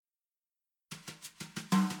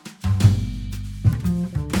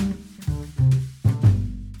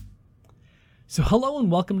So hello and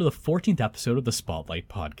welcome to the 14th episode of the Spotlight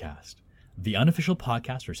Podcast, the unofficial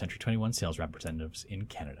podcast for Century 21 sales representatives in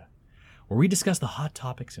Canada, where we discuss the hot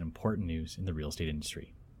topics and important news in the real estate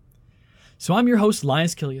industry. So I'm your host,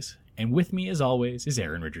 Linus Killius, and with me as always is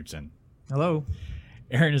Aaron Richardson. Hello.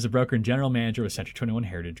 Aaron is a broker and general manager with Century 21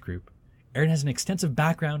 Heritage Group. Aaron has an extensive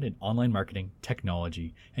background in online marketing,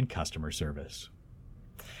 technology, and customer service.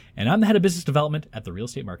 And I'm the head of business development at the real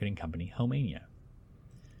estate marketing company Homania.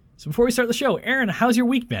 So before we start the show, Aaron, how's your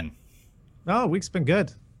week been? Oh, week's been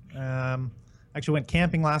good. Actually went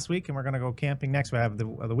camping last week, and we're going to go camping next week. I have the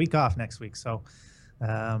week off next week, so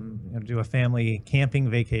going to do a family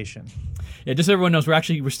camping vacation. Yeah, just so everyone knows,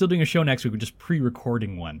 we're still doing a show next week. We're just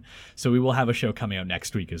pre-recording one, so we will have a show coming out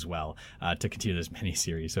next week as well to continue this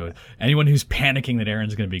mini-series. So anyone who's panicking that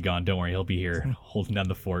Aaron's going to be gone, don't worry, he'll be here holding down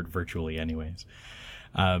the fort virtually anyways.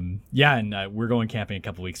 We're going camping a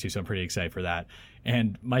couple weeks too, so I'm pretty excited for that.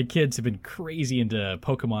 And my kids have been crazy into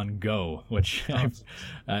Pokemon Go, which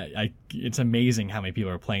it's amazing how many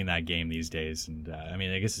people are playing that game these days. And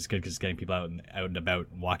I guess it's good because it's getting people out and about,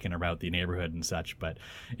 walking about the neighborhood and such. But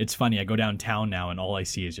it's funny, I go downtown now and all I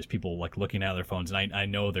see is just people like looking at their phones, and I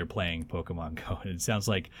know they're playing Pokemon Go. And it sounds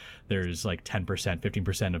like there's like 10%,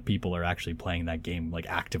 15% of people are actually playing that game like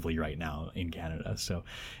actively right now in Canada. So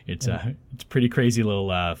it's a pretty crazy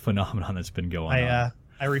little phenomenon that's been going on.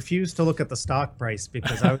 I refused to look at the stock price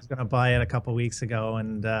because I was going to buy it a couple weeks ago,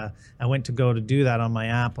 and I went to go to do that on my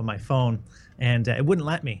app on my phone, and it wouldn't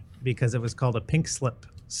let me because it was called a pink slip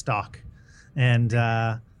stock, and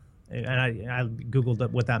I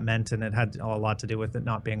Googled what that meant, and it had a lot to do with it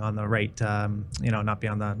not being on the right, not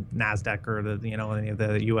being on the NASDAQ or any of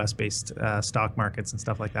the U.S. based stock markets and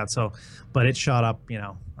stuff like that. So, but it shot up,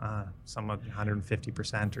 somewhat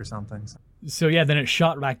 150% or something. So yeah, then it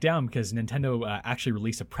shot back down because Nintendo actually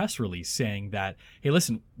released a press release saying that, hey,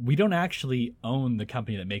 listen, we don't actually own the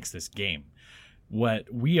company that makes this game.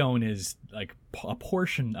 What we own is like a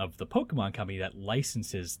portion of the Pokemon company that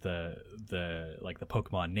licenses the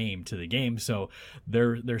Pokemon name to the game. So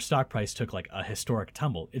their stock price took like a historic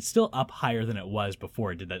tumble. It's still up higher than it was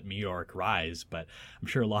before it did that meteoric rise, but I'm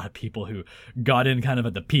sure a lot of people who got in kind of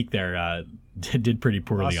at the peak there did pretty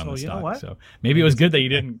poorly on the stock. So maybe it was good that you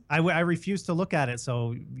didn't. I refused to look at it.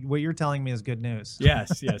 So what you're telling me is good news.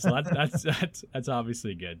 Yes. So that's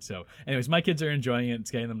obviously good. So anyways, my kids are enjoying it.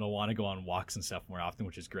 It's getting them to want to go on walks and stuff more often,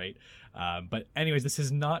 which is great. But anyways, this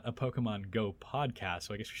is not a Pokemon Go podcast,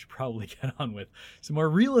 so I guess we should probably get on with some more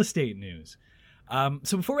real estate news.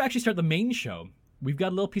 So before we actually start the main show, we've got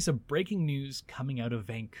a little piece of breaking news coming out of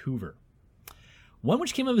Vancouver. One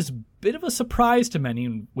which came as a bit of a surprise to many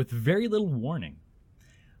and with very little warning.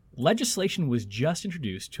 Legislation was just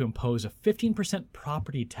introduced to impose a 15%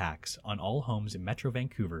 property tax on all homes in Metro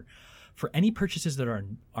Vancouver for any purchases that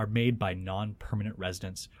are made by non-permanent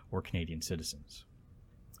residents or Canadian citizens.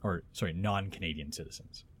 Non-Canadian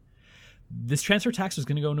citizens. This transfer tax is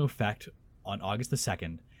going to go into effect on August the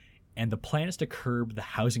 2nd, and the plan is to curb the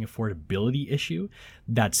housing affordability issue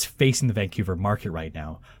that's facing the Vancouver market right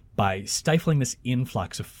now by stifling this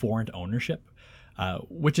influx of foreign ownership,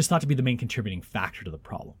 which is thought to be the main contributing factor to the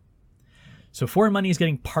problem. So foreign money is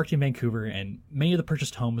getting parked in Vancouver, and many of the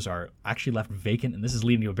purchased homes are actually left vacant, and this is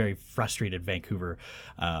leading to a very frustrated Vancouver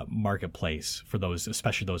marketplace for those,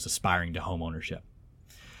 especially those aspiring to home ownership.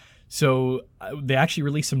 So they actually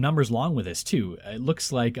released some numbers along with this too. It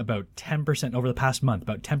looks like about 10% over the past month,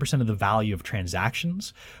 about 10% of the value of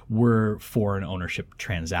transactions were foreign ownership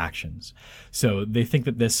transactions. So they think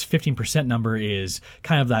that this 15% number is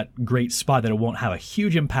kind of that great spot that it won't have a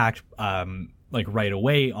huge impact right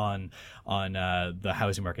away on the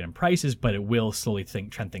housing market and prices, but it will slowly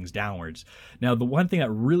trend things downwards. Now, the one thing that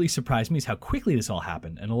really surprised me is how quickly this all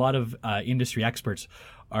happened, and a lot of industry experts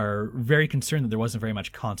are very concerned that there wasn't very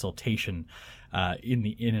much consultation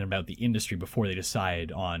in and about the industry before they decide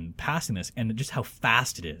on passing this, and just how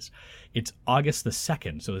fast it is. It's August the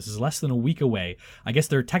 2nd, so this is less than a week away. I guess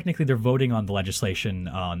they're voting on the legislation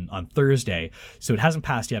on Thursday, so it hasn't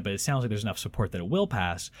passed yet, but it sounds like there's enough support that it will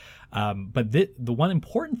pass. But the one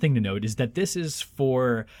important thing to note is that this is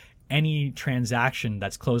for any transaction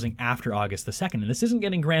that's closing after August the 2nd. And this isn't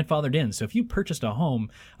getting grandfathered in. So if you purchased a home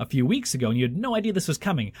a few weeks ago and you had no idea this was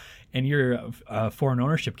coming, and you're a foreign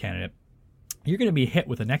ownership candidate, you're going to be hit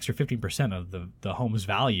with an extra 15% of the home's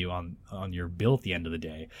value on your bill at the end of the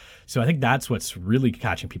day. So I think that's what's really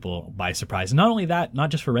catching people by surprise. And not only that, not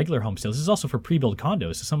just for regular home sales, this is also for pre-built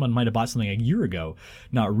condos. So someone might have bought something a year ago,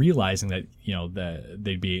 not realizing that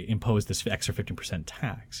they'd be imposed this extra 15%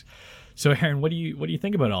 tax. So Aaron, what do you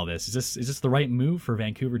think about all this? Is this the right move for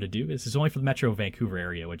Vancouver to do? This is only for the Metro Vancouver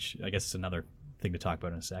area, which I guess is another thing to talk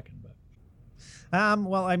about in a second. But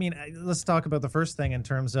Well, I mean, let's talk about the first thing in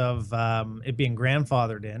terms of it being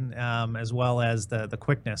grandfathered in, as well as the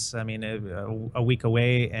quickness. I mean, a week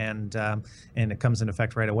away, and it comes into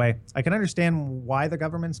effect right away. I can understand why the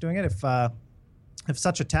government's doing it. If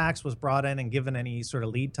such a tax was brought in and given any sort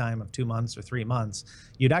of lead time of 2 months or 3 months,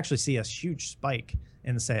 you'd actually see a huge spike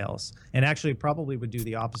in sales, and actually probably would do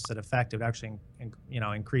the opposite effect. It would actually,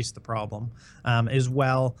 increase the problem as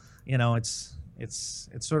well. It's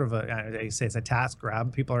sort of I say it's a tax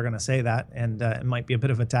grab. People are going to say that, and it might be a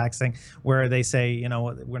bit of a tax thing where they say,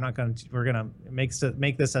 we're going to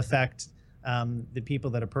make this affect the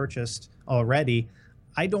people that have purchased already.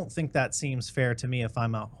 I don't think that seems fair to me if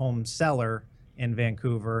I'm a home seller in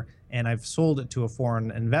Vancouver and I've sold it to a foreign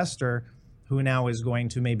investor who now is going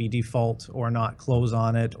to maybe default or not close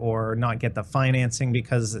on it or not get the financing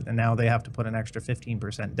because now they have to put an extra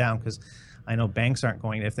 15% down, because I know banks aren't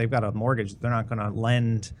going to, if they've got a mortgage, they're not going to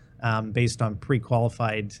lend based on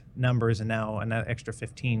pre-qualified numbers, and now an extra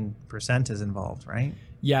 15% is involved, right?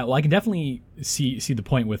 Yeah, well, I can definitely see the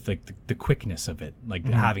point with the quickness of it, like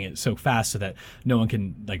having it so fast so that no one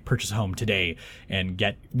can like purchase a home today and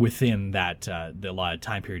get within that the allotted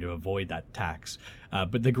time period to avoid that tax.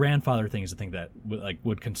 But the grandfather thing is the thing that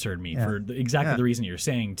would concern me for exactly the reason you're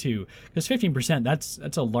saying too, because 15%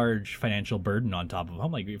 that's a large financial burden on top of a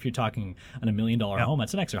home. Like if you're talking on $1 million home,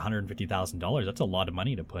 that's an extra $150,000. That's a lot of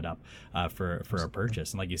money to put up for a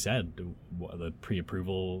purchase. And like you said, the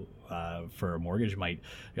pre-approval for a mortgage might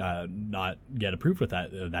not get approved with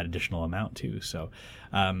that additional amount too. So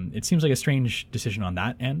it seems like a strange decision on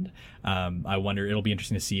that end. I wonder, it'll be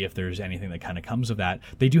interesting to see if there's anything that kind of comes of that.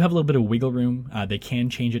 They do have a little bit of wiggle room. They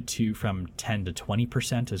can change it from 10 to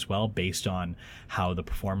 20% as well, based on how the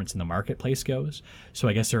performance in the marketplace goes. So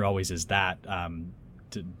I guess there always is that.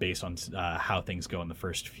 Based on how things go in the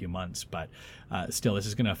first few months, but still, this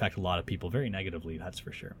is going to affect a lot of people very negatively. That's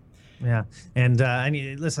for sure. Yeah, and I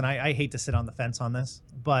mean, listen, I hate to sit on the fence on this,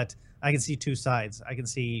 but I can see two sides. I can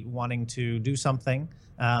see wanting to do something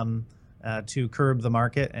to curb the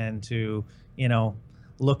market and to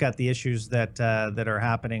look at the issues that are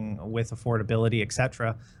happening with affordability, et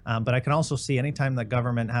cetera. But I can also see anytime the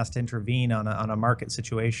government has to intervene on a market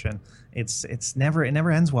situation, it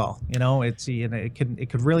never ends well. It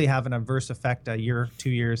could really have an adverse effect a year, 2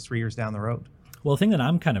 years, 3 years down the road. Well, the thing that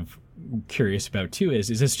I'm kind of curious about too is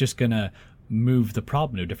this just going to move the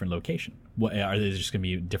problem to a different location? What, are there just going to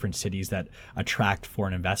be different cities that attract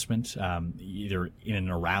foreign investment, either in and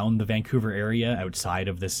around the Vancouver area, outside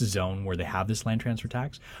of this zone where they have this land transfer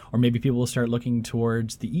tax? Or maybe people will start looking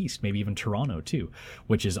towards the east, maybe even Toronto too,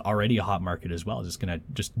 which is already a hot market as well. It's going to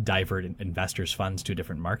just divert investors' funds to a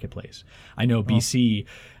different marketplace. I know BC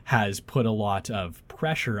has put a lot of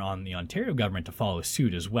pressure on the Ontario government to follow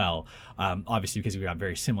suit as well. Obviously, because we've got a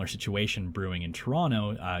very similar situation brewing in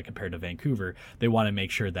Toronto compared to Vancouver, they want to make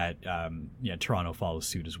sure that Toronto follows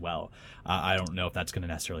suit as well. I don't know if that's going to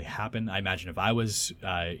necessarily happen. I imagine if I was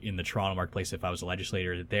in the Toronto marketplace, if I was a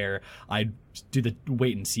legislator there, I'd do the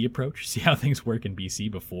wait and see approach, see how things work in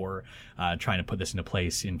BC before trying to put this into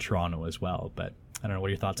place in Toronto as well. But I don't know. What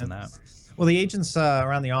are your thoughts on that? Well, the agents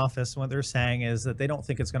around the office, what they're saying is that they don't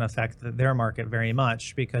think it's going to affect their market very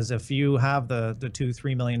much, because if you have the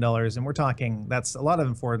 $2-3 million, and we're talking, that's a lot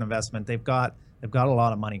of foreign investment. They've got a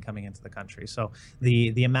lot of money coming into the country. So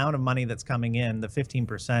the amount of money that's coming in, the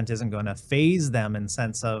 15% isn't going to phase them, in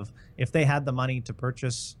sense of, if they had the money to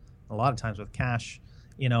purchase a lot of times with cash,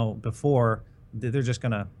 before, they're just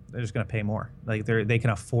gonna pay more. Like they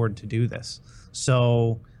can afford to do this.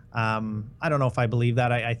 So I don't know if I believe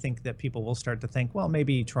that. I think that people will start to think, well,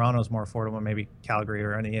 maybe Toronto's more affordable, maybe Calgary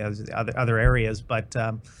or any other areas. But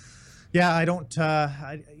yeah, I don't.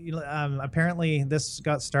 Apparently, this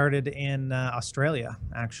got started in Australia,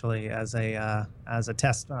 actually, as a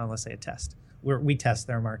test. Let's say a test. We test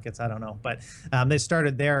their markets. I don't know, but they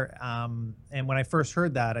started there. And when I first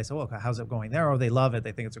heard that, I said, "Well, how's it going there?" Oh, they love it.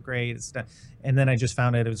 They think it's great. And then I just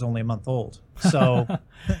found out it was only a month old. So,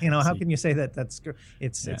 how can you say that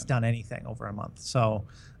it's done anything over a month? So,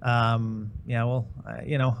 we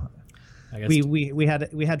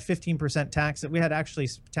had 15% tax. We had actually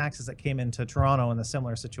taxes that came into Toronto in a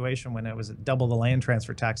similar situation when it was double the land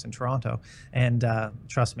transfer tax in Toronto, and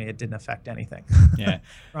trust me, it didn't affect anything. Yeah,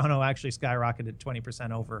 Toronto actually skyrocketed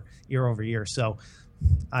 20% over year. So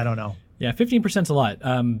I don't know. Yeah, 15% is a lot.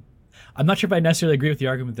 I'm not sure if I necessarily agree with the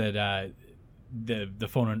argument that the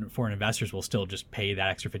foreign investors will still just pay that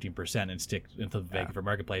extra 15% and stick into the Vancouver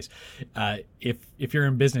marketplace. If you're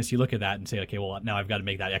in business, you look at that and say, okay, well, now I've got to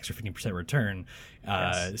make that extra 15% return.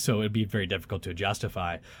 So it'd be very difficult to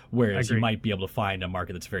justify. Whereas you might be able to find a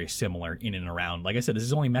market that's very similar in and around. Like I said, this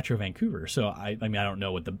is only Metro Vancouver, so I mean I don't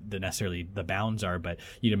know what the necessarily the bounds are, but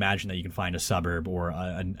you'd imagine that you can find a suburb or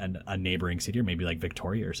a neighboring city, or maybe like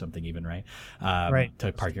Victoria or something even, right?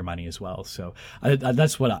 To park your money as well. So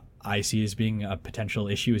that's what I see as being a potential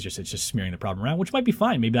issue. It's just smearing the problem around, which might be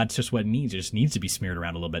fine. Maybe that's just what it needs. It just needs to be smeared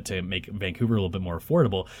around a little bit to make Vancouver a little bit more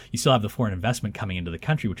affordable. You still have the foreign investment coming into the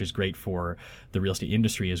country, which is great for the real estate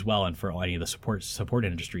industry as well, and for any of the support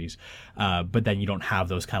industries. But then you don't have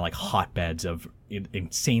those kind of like hotbeds of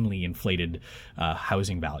insanely inflated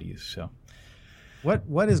housing values. So.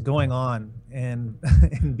 What is going on in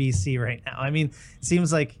BC right now? I mean, it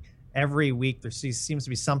seems like every week there seems to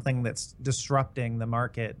be something that's disrupting the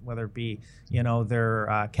market, whether it be,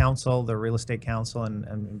 their council, the real estate council,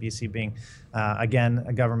 and BC being, again,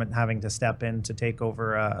 a government having to step in to take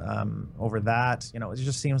over that. It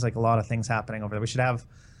just seems like a lot of things happening over there. We should have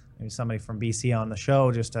maybe somebody from BC on the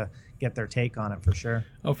show just to get their take on it for sure.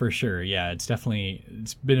 Oh, for sure. Yeah, it's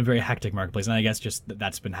been a very hectic marketplace. And I guess just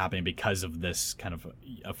that's been happening because of this kind of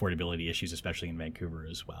affordability issues, especially in Vancouver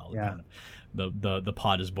as well. Yeah. Kind of the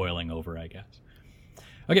pot is boiling over, I guess.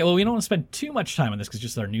 Okay, well, we don't want to spend too much time on this because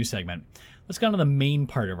it's just our news segment. Let's get on to the main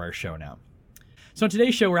part of our show now. So in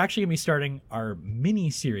today's show, we're actually going to be starting our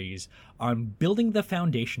mini-series on building the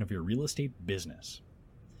foundation of your real estate business.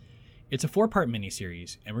 It's a 4-part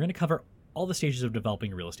mini-series, and we're going to cover all the stages of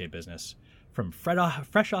developing a real estate business, from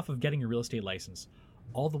fresh off of getting your real estate license,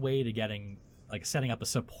 all the way to setting up a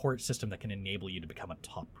support system that can enable you to become a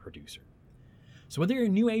top producer. So whether you're a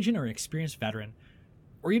new agent or an experienced veteran,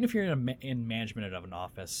 or even if you're in management of an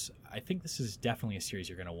office, I think this is definitely a series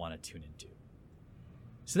you're going to want to tune into.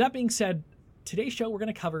 So that being said, today's show, we're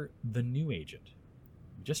going to cover the new agent.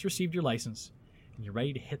 You just received your license, and you're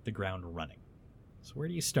ready to hit the ground running. So where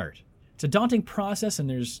do you start? It's a daunting process, and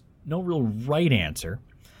there's no real right answer.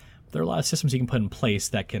 But there are a lot of systems you can put in place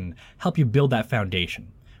that can help you build that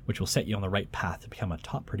foundation, which will set you on the right path to become a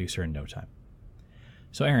top producer in no time.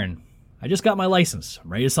 So Aaron, I just got my license.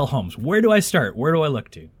 I'm ready to sell homes. Where do I start? Where do I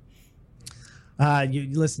look to?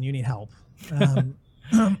 You need help.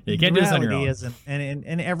 You can't do this on your own.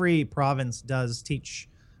 And every province does teach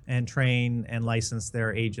and train and license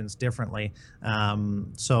their agents differently.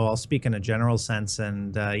 So I'll speak in a general sense.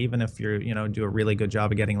 And even if you're, do a really good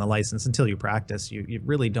job of getting the license, until you practice, you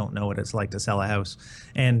really don't know what it's like to sell a house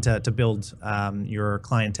and to build your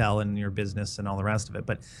clientele and your business and all the rest of it.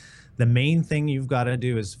 But the main thing you've got to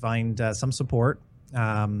do is find some support,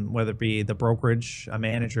 whether it be the brokerage, a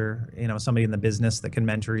manager, somebody in the business that can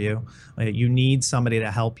mentor you. You need somebody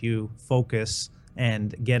to help you focus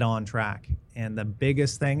and get on track. And the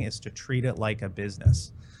biggest thing is to treat it like a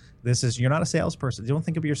business. You're not a salesperson. Don't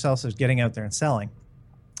think of yourself as getting out there and selling.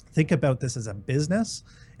 Think about this as a business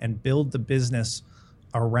and build the business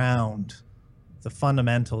around the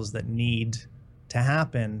fundamentals that need to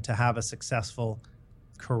happen to have a successful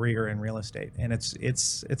career in real estate. And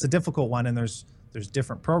it's a difficult one, and there's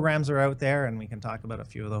different programs that are out there, and we can talk about a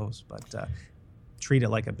few of those, but treat it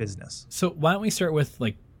like a business. So why don't we start with,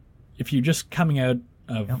 if you're just coming out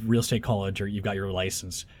of real estate college or you've got your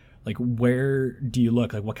license, where do you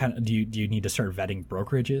look? What kind of do you need to start vetting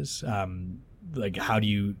brokerages? How do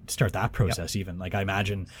you start that process even? I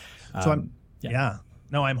imagine. I'm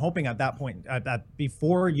hoping at that point that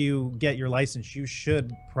before you get your license, you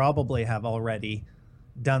should probably have already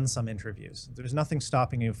done some interviews. There's nothing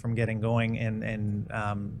stopping you from getting going and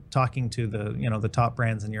talking to the top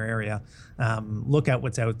brands in your area. Look at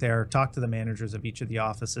what's out there, talk to the managers of each of the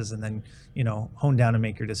offices, and then hone down and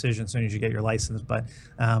make your decision as soon as you get your license. But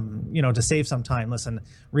to save some time, listen,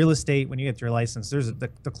 real estate, when you get your license, there's the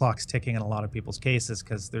clock's ticking in a lot of people's cases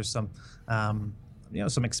because there's some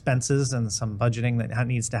some expenses and some budgeting that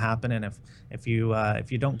needs to happen. And if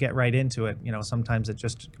you don't get right into it, sometimes it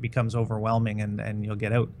just becomes overwhelming and you'll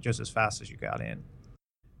get out just as fast as you got in.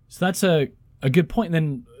 So that's a good point.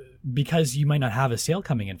 Then, because you might not have a sale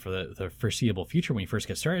coming in for the foreseeable future when you first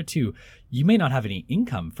get started too, you may not have any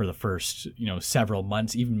income for the first, several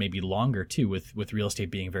months, even maybe longer too, with real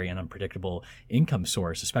estate being a very unpredictable income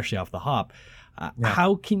source, especially off the hop.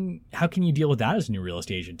 How can you deal with that as a new real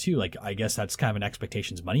estate agent too? I guess that's kind of an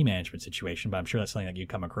expectations money management situation, but I'm sure that's something that you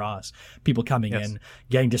come across. People coming in,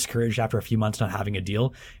 getting discouraged after a few months not having a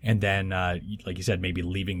deal, and then, like you said, maybe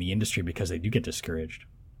leaving the industry because they do get discouraged.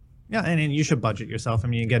 Yeah, and you should budget yourself. I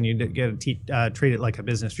mean, again, you get to treat it like a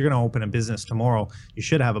business. If you're going to open a business tomorrow, you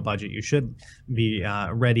should have a budget. You should be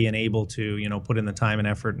ready and able to, put in the time and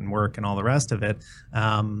effort and work and all the rest of it.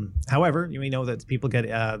 However, we know that people get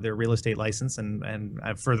their real estate license, and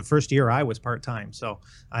for the first year, I was part-time. So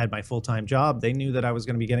I had my full-time job. They knew that I was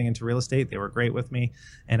going to be getting into real estate. They were great with me,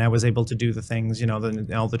 and I was able to do the things,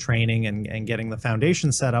 all the training and getting the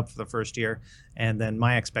foundation set up for the first year. And then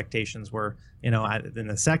my expectations were, in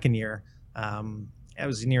the second year, I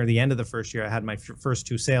was near the end of the first year. I had my first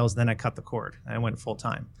 2 sales, then I cut the cord. I went full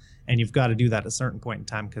time. And you've got to do that at a certain point in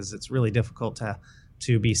time, because it's really difficult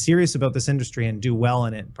to be serious about this industry and do well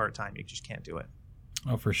in it part time. You just can't do it.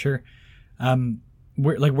 Oh, for sure.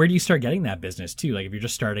 Where do you start getting that business too? Like if you're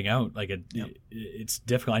just starting out, it's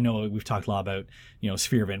difficult. I know we've talked a lot about,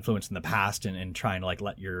 sphere of influence in the past and trying to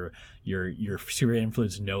let your sphere of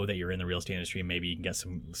influence know that you're in the real estate industry, and maybe you can get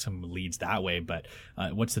some leads that way. But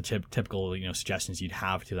what's the typical, suggestions you'd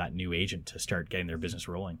have to that new agent to start getting their business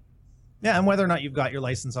rolling? Yeah, and whether or not you've got your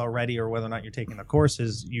license already or whether or not you're taking the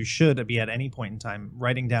courses, you should be at any point in time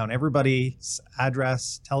writing down everybody's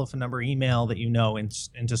address, telephone number, email that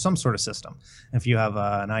into some sort of system. If you have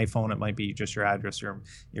an iPhone, it might be just your address,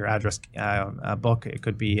 your address book. It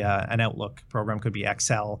could be an Outlook program, could be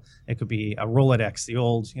Excel, it could be a Rolodex, the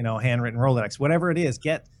old handwritten Rolodex. Whatever it is,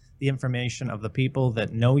 get the information of the people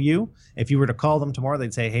that know you. If you were to call them tomorrow,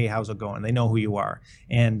 they'd say, "Hey, how's it going?" They know who you are,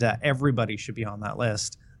 and everybody should be on that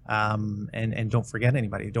list. And don't forget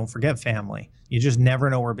anybody. Don't forget family. You just never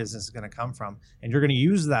know where business is going to come from. And you're going to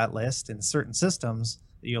use that list in certain systems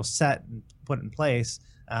that you'll set and put in place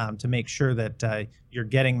to make sure that you're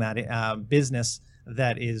getting that business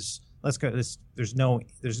that is, there's going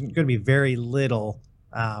to be very little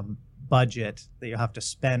budget that you have to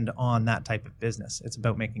spend on that type of business. It's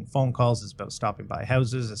about making phone calls. It's about stopping by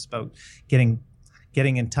houses. It's about getting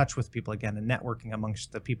in touch with people again and networking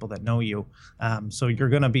amongst the people that know you. So you're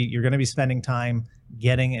going to be spending time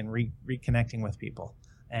getting and reconnecting with people,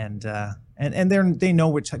 and they know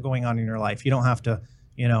what's going on in your life. You don't have to,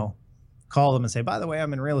 call them and say, "By the way,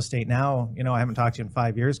 I'm in real estate now. I haven't talked to you in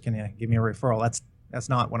 5 years. Can you give me a referral?" That's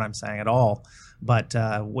not what I'm saying at all. But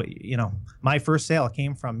my first sale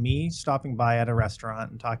came from me stopping by at a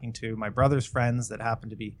restaurant and talking to my brother's friends that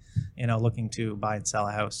happened to be, looking to buy and sell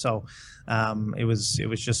a house. So it was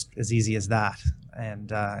just as easy as that.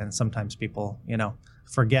 And sometimes people,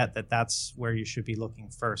 forget that that's where you should be looking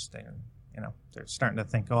first. And, they're starting to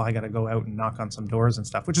think, "Oh, I got to go out and knock on some doors and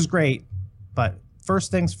stuff," which is great. But first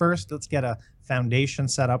things first, let's get a foundation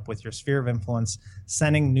set up with your sphere of influence,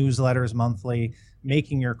 sending newsletters monthly,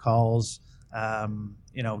 making your calls,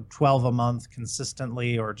 12 a month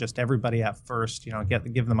consistently, or just everybody at first,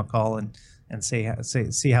 give them a call and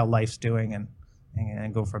see how life's doing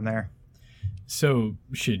and go from there. So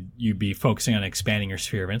should you be focusing on expanding your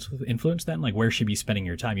sphere of influence then? Like where should you be spending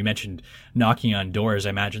your time? You mentioned knocking on doors. I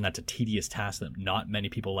imagine that's a tedious task that not many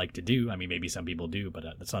people like to do. I mean, maybe some people do, but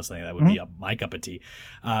that's not something that would be my cup of tea.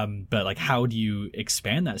 But how do you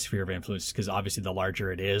expand that sphere of influence? Because obviously the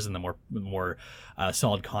larger it is and the more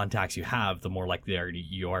solid contacts you have, the more likely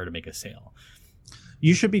you are to make a sale.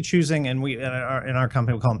 You should be choosing, and we in our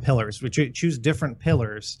company we call them pillars. We choose different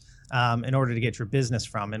pillars in order to get your business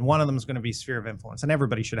from. And one of them is going to be sphere of influence. And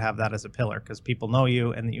everybody should have that as a pillar because people know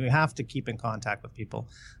you and you have to keep in contact with people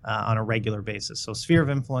on a regular basis. So sphere of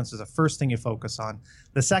influence is the first thing you focus on.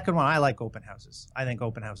 The second one, I like open houses. I think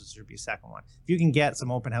open houses should be second one. If you can get some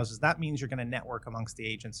open houses, that means you're going to network amongst the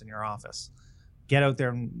agents in your office. Get out there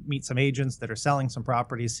and meet some agents that are selling some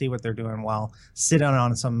properties, see what they're doing well, sit down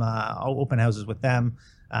on some open houses with them,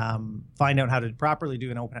 find out how to properly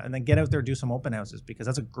do an open house, and then get out there, do some open houses because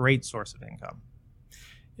that's a great source of income.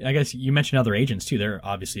 I guess you mentioned other agents too. They're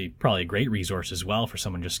obviously probably a great resource as well for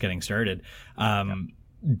someone just getting started.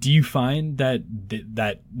 Do you find that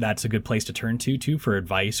that's a good place to turn to for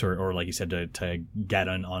advice or like you said, to get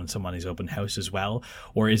on somebody's open house as well?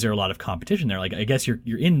 Or is there a lot of competition there? Like, I guess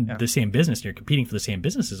you're in the same business and you're competing for the same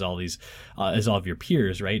business as all these, as all of your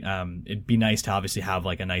peers, right? It'd be nice to obviously have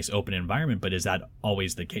like a nice open environment, but is that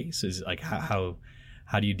always the case? Is like, how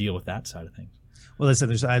do you deal with that side of things? Well,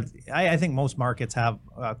 listen, I think most markets have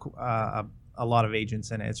a lot of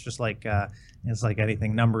agents in it. It's just like it's like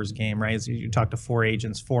anything, numbers game, right? So you talk to 4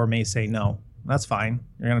 agents, 4 may say no. That's fine.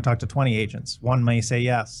 You're going to talk to 20 agents. 1 may say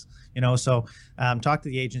yes. So talk to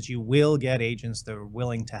the agents. You will get agents that are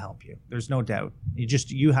willing to help you. There's no doubt.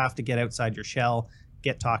 You have to get outside your shell,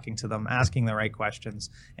 get talking to them, asking the right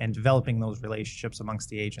questions, and developing those relationships amongst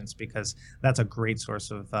the agents because that's a great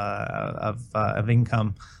source of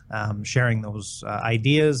income. Sharing those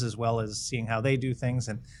ideas as well as seeing how they do things,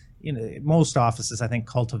 and most offices, I think,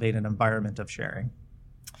 cultivate an environment of sharing.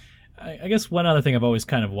 I guess one other thing I've always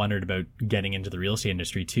kind of wondered about getting into the real estate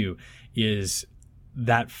industry too is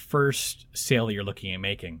that first sale that you're looking at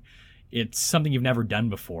making. It's something you've never done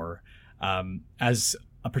before. As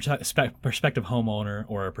a prospective homeowner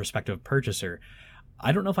or a prospective purchaser,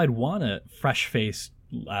 I don't know if I'd want a fresh-faced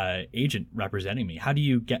agent representing me. How do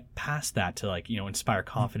you get past that to inspire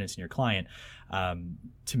confidence in your client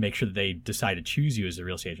to make sure that they decide to choose you as a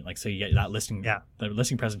real estate agent? Like, say you get that the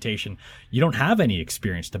listing presentation, you don't have any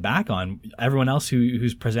experience to back on. Everyone else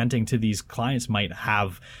who's presenting to these clients might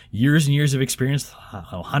have years and years of experience,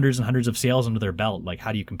 hundreds and hundreds of sales under their belt. Like,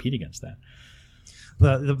 how do you compete against that?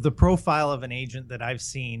 The profile of an agent that I've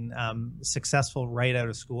seen successful right out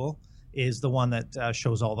of school is the one that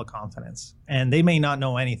shows all the confidence. And they may not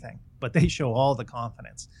know anything, but they show all the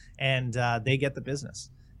confidence, and they get the business.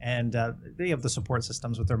 And they have the support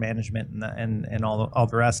systems with their management and all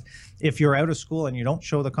the rest. If you're out of school and you don't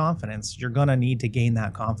show the confidence, you're going to need to gain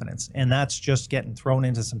that confidence. And that's just getting thrown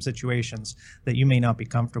into some situations that you may not be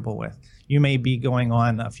comfortable with. You may be going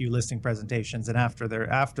on a few listing presentations, and after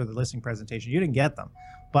the listing presentation, you didn't get them.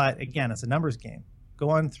 But again, it's a numbers game. Go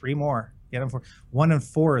on 3 more. Get them for 1 in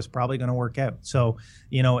 4 is probably going to work out. So,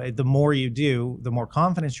 the more you do, the more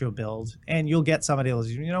confidence you'll build, and you'll get somebody else.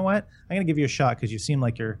 You know what? I'm going to give you a shot because you seem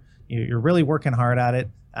like you're really working hard at it.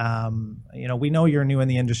 We know you're new in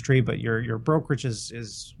the industry, but your brokerage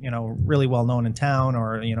is really well known in town,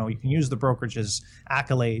 or you can use the brokerage's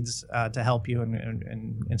accolades to help you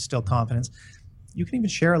and instill confidence. You can even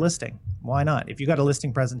share a listing. Why not? If you got a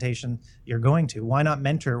listing presentation, you're going to. Why not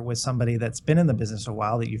mentor with somebody that's been in the business a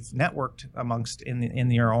while, that you've networked amongst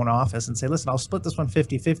in your own office, and say, listen, I'll split this one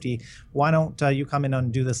 50-50. Why don't you come in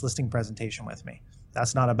and do this listing presentation with me?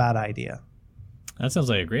 That's not a bad idea. That sounds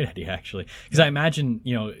like a great idea, actually. Because I imagine,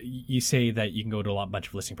 you say that you can go to a bunch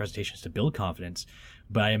of listing presentations to build confidence,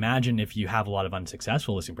 but I imagine if you have a lot of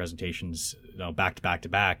unsuccessful listing presentations, back to back to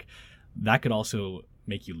back, that could also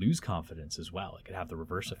make you lose confidence as well. It could have the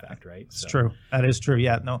reverse effect, right? It's true. That is true.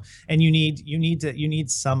 Yeah, no. And you need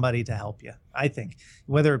somebody to help you. I think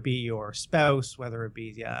whether it be your spouse, whether it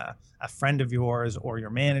be a friend of yours, or your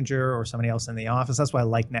manager, or somebody else in the office. That's why I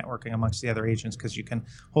like networking amongst the other agents, because you can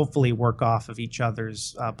hopefully work off of each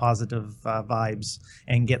other's positive vibes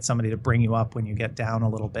and get somebody to bring you up when you get down a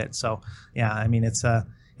little bit. So yeah, I mean, it's a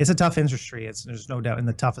tough industry. There's no doubt, and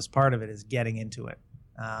the toughest part of it is getting into it.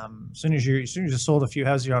 As soon as you sold a few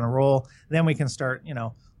houses, you're on a roll, then we can start,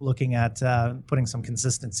 looking at putting some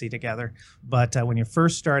consistency together. But when you're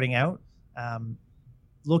first starting out,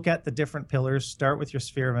 look at the different pillars. Start with your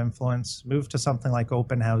sphere of influence. Move to something like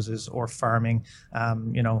open houses or farming.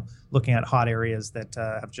 Looking at hot areas that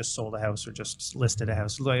have just sold a house or just listed a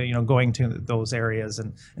house. Going to those areas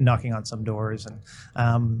and knocking on some doors, and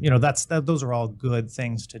those are all good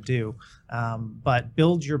things to do. But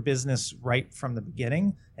build your business right from the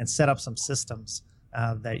beginning and set up some systems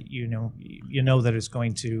that that is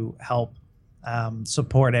going to help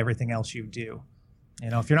support everything else you do.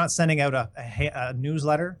 If you're not sending out a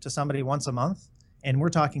newsletter to somebody once a month, and we're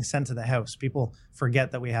talking sent to the house, people forget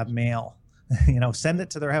that we have mail. Send it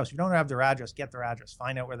to their house. If you don't have their address, get their address,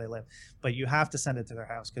 find out where they live. But you have to send it to their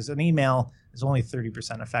house, because an email is only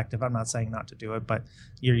 30% effective. I'm not saying not to do it, but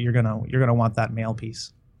you're gonna want that mail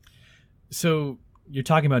piece. So you're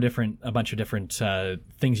talking about a bunch of different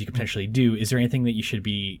things you could potentially do. Is there anything that you should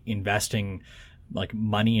be investing like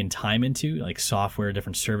money and time into, like software,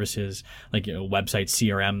 different services, like website,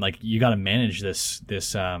 CRM? Like, you got to manage this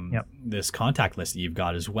contact list that you've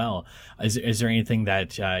got as well. Is there anything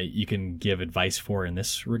that you can give advice for in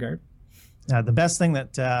this regard? The best thing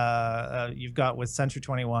that you've got with Century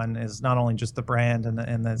 21 is not only just the brand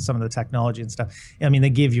and some of the technology and stuff. I mean, they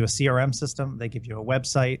give you a CRM system. They give you a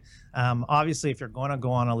website. Obviously, if you're going to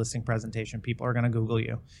go on a listing presentation, people are going to Google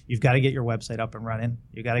you. You've got to get your website up and running.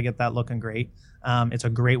 You got to get that looking great. It's a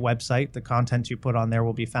great website. The content you put on there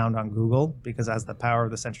will be found on Google, because that's the power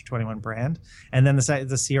of the Century 21 brand. And then the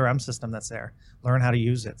CRM system that's there. Learn how to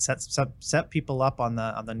use it. Set people up on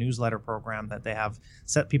the newsletter program that they have.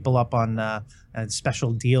 Set people up on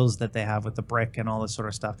special deals that they have with the brick and all this sort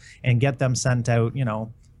of stuff, and get them sent out,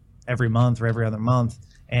 every month or every other month.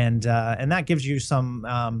 And that gives you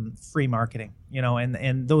some free marketing,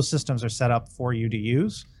 and those systems are set up for you to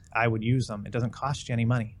use. I would use them. It doesn't cost you any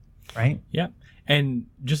money, right? Yeah. And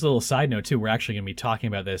just a little side note too, we're actually going to be talking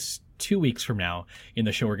about this 2 weeks from now in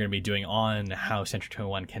the show. We're going to be doing on how Century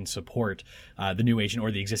 21 can support the new agent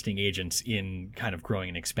or the existing agents in kind of growing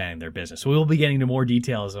and expanding their business. So we'll be getting into more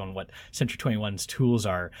details on what Century 21's tools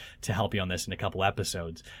are to help you on this in a couple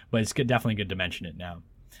episodes, but it's definitely good to mention it now.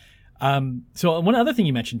 So one other thing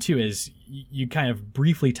you mentioned too is you kind of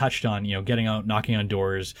briefly touched on, getting out, knocking on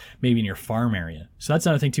doors, maybe in your farm area. So that's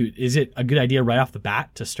another thing too. Is it a good idea right off the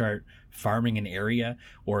bat to start farming an area,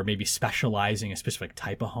 or maybe specializing a specific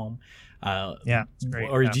type of home? Yeah, it's great.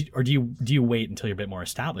 Or yeah. do you wait until you're a bit more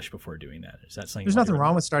established before doing that? Is that something? There's nothing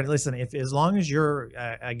wrong with starting. Listen, if as long as you're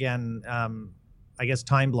again, I guess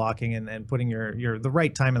time blocking and putting your the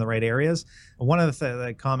right time in the right areas. One of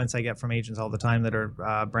the comments I get from agents all the time that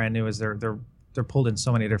are brand new is they're pulled in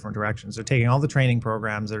so many different directions. They're taking all the training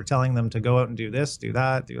programs. They're telling them to go out and do this, do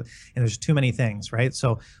that, and there's too many things, right?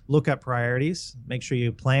 So look at priorities. Make sure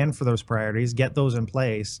you plan for those priorities, get those in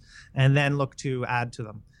place, and then look to add to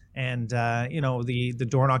them. And the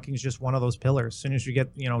door knocking is just one of those pillars. As soon as you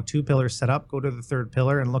get 2 pillars set up, go to the 3rd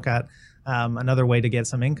pillar and look at another way to get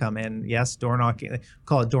some income. And yes, door knocking,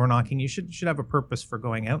 call it door knocking. You should have a purpose for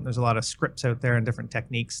going out. There's a lot of scripts out there and different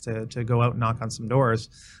techniques to go out and knock on some doors.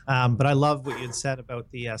 But I love what you had said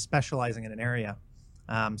about the specializing in an area.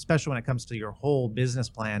 Especially when it comes to your whole business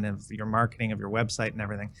plan of your marketing of your website and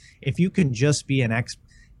everything. If you can just be an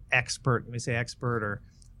expert, we say expert, or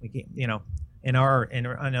in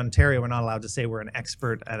Ontario, we're not allowed to say we're an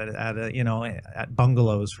expert at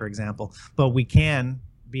bungalows, for example, but we can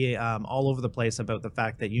be all over the place about the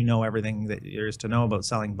fact that everything that there is to know about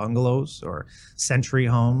selling bungalows or century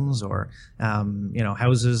homes or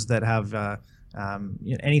houses that have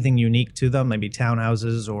anything unique to them, maybe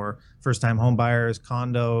townhouses or first-time home buyers,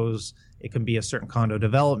 condos. It can be a certain condo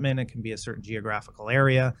development. It can be a certain geographical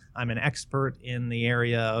area. I'm an expert in the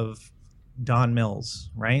area of Don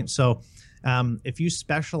Mills, right? So if you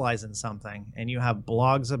specialize in something and you have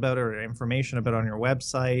blogs about it or information about it on your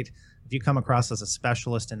website, if you come across as a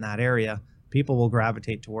specialist in that area, people will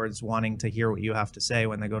gravitate towards wanting to hear what you have to say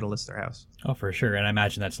when they go to list their house. Oh, for sure. And I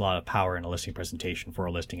imagine that's a lot of power in a listing presentation for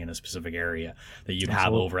a listing in a specific area that you'd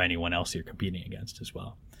have over anyone else you're competing against as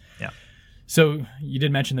well. Yeah. So you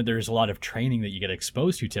did mention that there's a lot of training that you get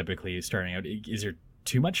exposed to typically starting out. Is there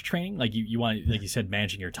too much training? Like you want, like you said,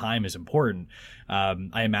 managing your time is important.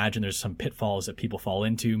 I imagine there's some pitfalls that people fall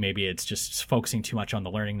into. Maybe it's just focusing too much on the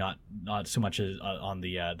learning, not so much as on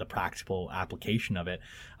the practical application of it.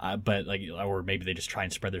 But or maybe they just try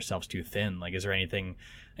and spread themselves too thin. Like, is there any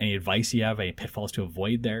advice you have, any pitfalls to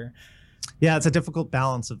avoid there? Yeah, it's a difficult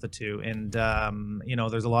balance of the two. And,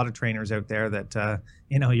 there's a lot of trainers out there that,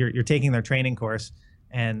 you're taking their training course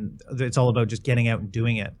and it's all about just getting out and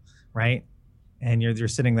doing it, right? And you're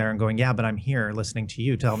sitting there and going, yeah, but I'm here listening to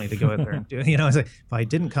you tell me to go out there and do it. It's like, if I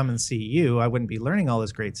didn't come and see you, I wouldn't be learning all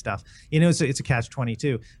this great stuff. It's a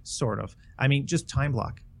catch-22, sort of. I mean, just time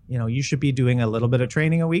block. You should be doing a little bit of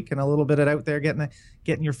training a week and a little bit out there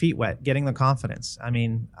getting your feet wet, getting the confidence. I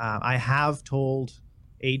mean, I have told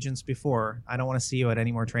agents before, I don't want to see you at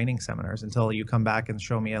any more training seminars until you come back and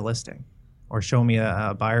show me a listing or show me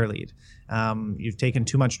a buyer lead. You've taken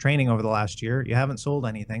too much training over the last year. You haven't sold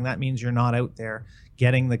anything. That means you're not out there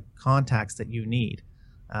getting the contacts that you need.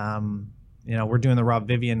 We're doing the Rob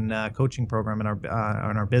Vivian coaching program in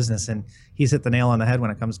our business, and he's hit the nail on the head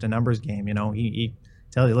when it comes to numbers game. He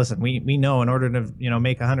tells you, listen, we know in order to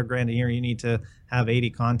make $100,000 a year, you need to have 80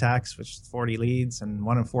 contacts, which is 40 leads, and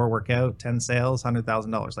 1 in 4 work out, 10 sales,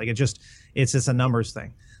 $100,000. Like it's just a numbers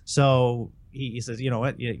thing. So he says, you know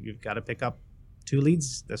what, you've got to pick up 2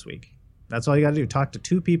 leads this week. That's all you got to do. Talk to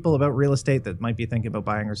 2 people about real estate that might be thinking about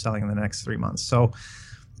buying or selling in the next 3 months. So,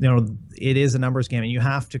 it is a numbers game, and you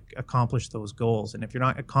have to accomplish those goals. And if you're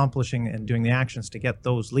not accomplishing and doing the actions to get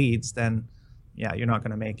those leads, then yeah, you're not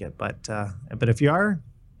going to make it. But if you are,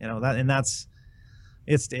 it's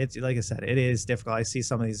like I said, it is difficult. I see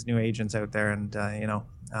some of these new agents out there, and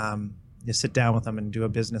you sit down with them and do a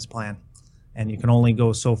business plan, and you can only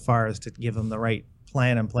go so far as to give them the right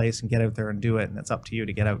plan in place and get out there and do it. And it's up to you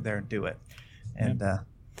to get out there and do it. And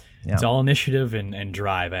it's all initiative and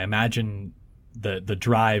drive. I imagine the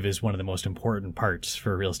drive is one of the most important parts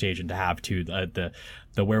for a real estate agent to have too,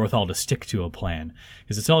 the wherewithal to stick to a plan,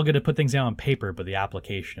 because it's all good to put things down on paper, but the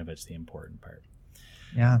application of it's the important part.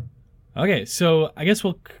 Yeah. Okay, so I guess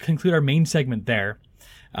we'll conclude our main segment there.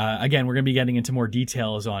 Again, we're going to be getting into more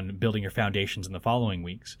details on building your foundations in the following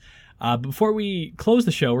weeks. Before we close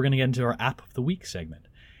the show, we're going to get into our App of the Week segment.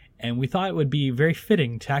 And we thought it would be very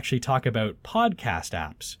fitting to actually talk about podcast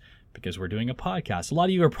apps, because we're doing a podcast. A lot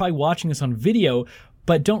of you are probably watching this on video,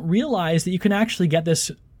 but don't realize that you can actually get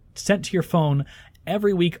this sent to your phone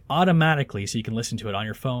every week automatically, so you can listen to it on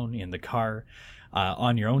your phone, in the car,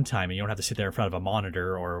 on your own time, and you don't have to sit there in front of a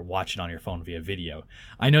monitor or watch it on your phone via video.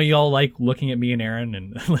 I know you all like looking at me and Aaron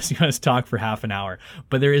and listening to us talk for half an hour,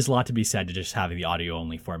 but there is a lot to be said to just having the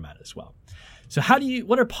audio-only format as well. So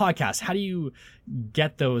what are podcasts? How do you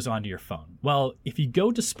get those onto your phone? Well, if you go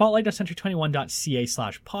to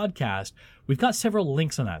spotlight.century21.ca/podcast, we've got several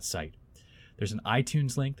links on that site. There's an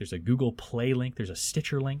iTunes link, there's a Google Play link, there's a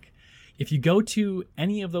Stitcher link. If you go to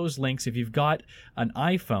any of those links, if you've got an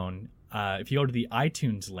iPhone, if you go to the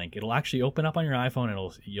iTunes link, it'll actually open up on your iPhone and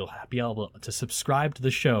you'll be able to subscribe to the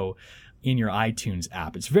show in your iTunes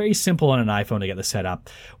app. It's very simple on an iPhone to get this set up.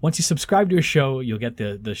 Once you subscribe to a show, you'll get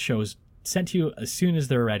the shows sent to you as soon as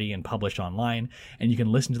they're ready and published online, and you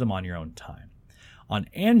can listen to them on your own time. On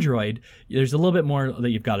Android, there's a little bit more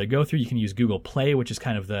that you've got to go through. You can use Google Play, which is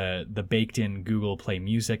kind of the baked-in Google Play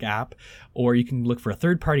Music app, or you can look for a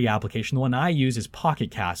third-party application. The one I use is Pocket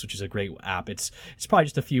Cast, which is a great app. It's probably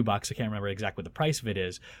just a few bucks. I can't remember exactly what the price of it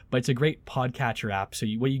is, but it's a great podcatcher app. So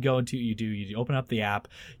what you go into, you open up the app,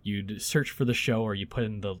 you search for the show, or you put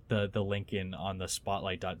in the link in on the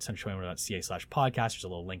spotlight.century21.ca/podcast. There's a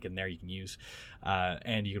little link in there you can use,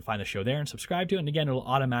 and you can find the show there and subscribe to it. And again, it'll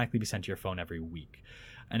automatically be sent to your phone every week.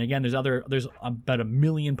 And again, there's about 1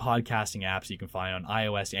 million podcasting apps you can find on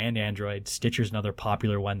iOS and Android. Stitcher's another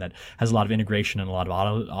popular one that has a lot of integration and a lot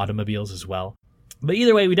of automobiles as well. But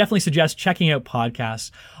either way, we definitely suggest checking out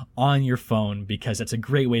podcasts on your phone because that's a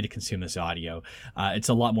great way to consume this audio. It's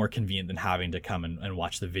a lot more convenient than having to come and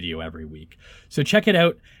watch the video every week. So check it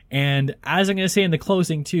out. And as I'm going to say in the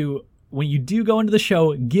closing too, when you do go into the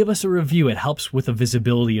show, give us a review. It helps with the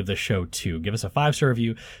visibility of the show too. Give us a 5-star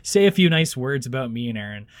review. Say a few nice words about me and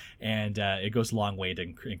Aaron, and it goes a long way to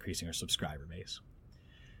increasing our subscriber base.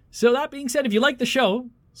 So that being said, if you like the show,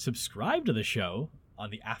 subscribe to the show on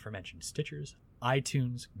the aforementioned Stitchers,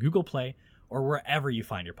 iTunes, Google Play, or wherever you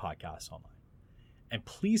find your podcasts online. And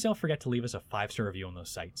please don't forget to leave us a 5-star review on those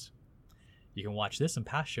sites. You can watch this and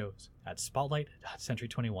past shows at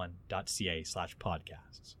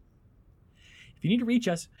spotlight.century21.ca/podcasts. If you need to reach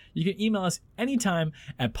us, you can email us anytime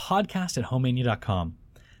at podcast@homemania.com.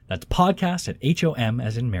 That's podcast at HOM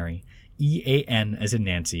as in Mary, EAN as in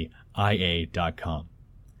Nancy, IA.com.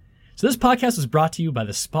 So this podcast was brought to you by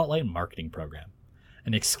the Spotlight Marketing Program,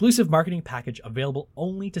 an exclusive marketing package available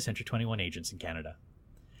only to Century 21 agents in Canada.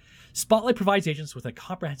 Spotlight provides agents with a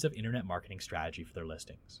comprehensive internet marketing strategy for their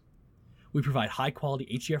listings. We provide high-quality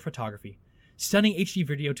HDR photography, stunning HD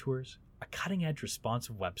video tours, a cutting-edge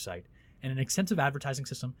responsive website, and an extensive advertising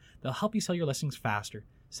system that'll help you sell your listings faster,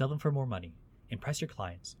 sell them for more money, impress your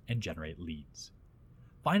clients, and generate leads.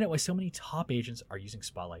 Find out why so many top agents are using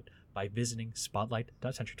Spotlight by visiting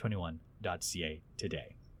spotlight.century21.ca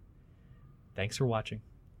today. Thanks for watching.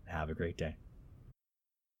 Have a great day.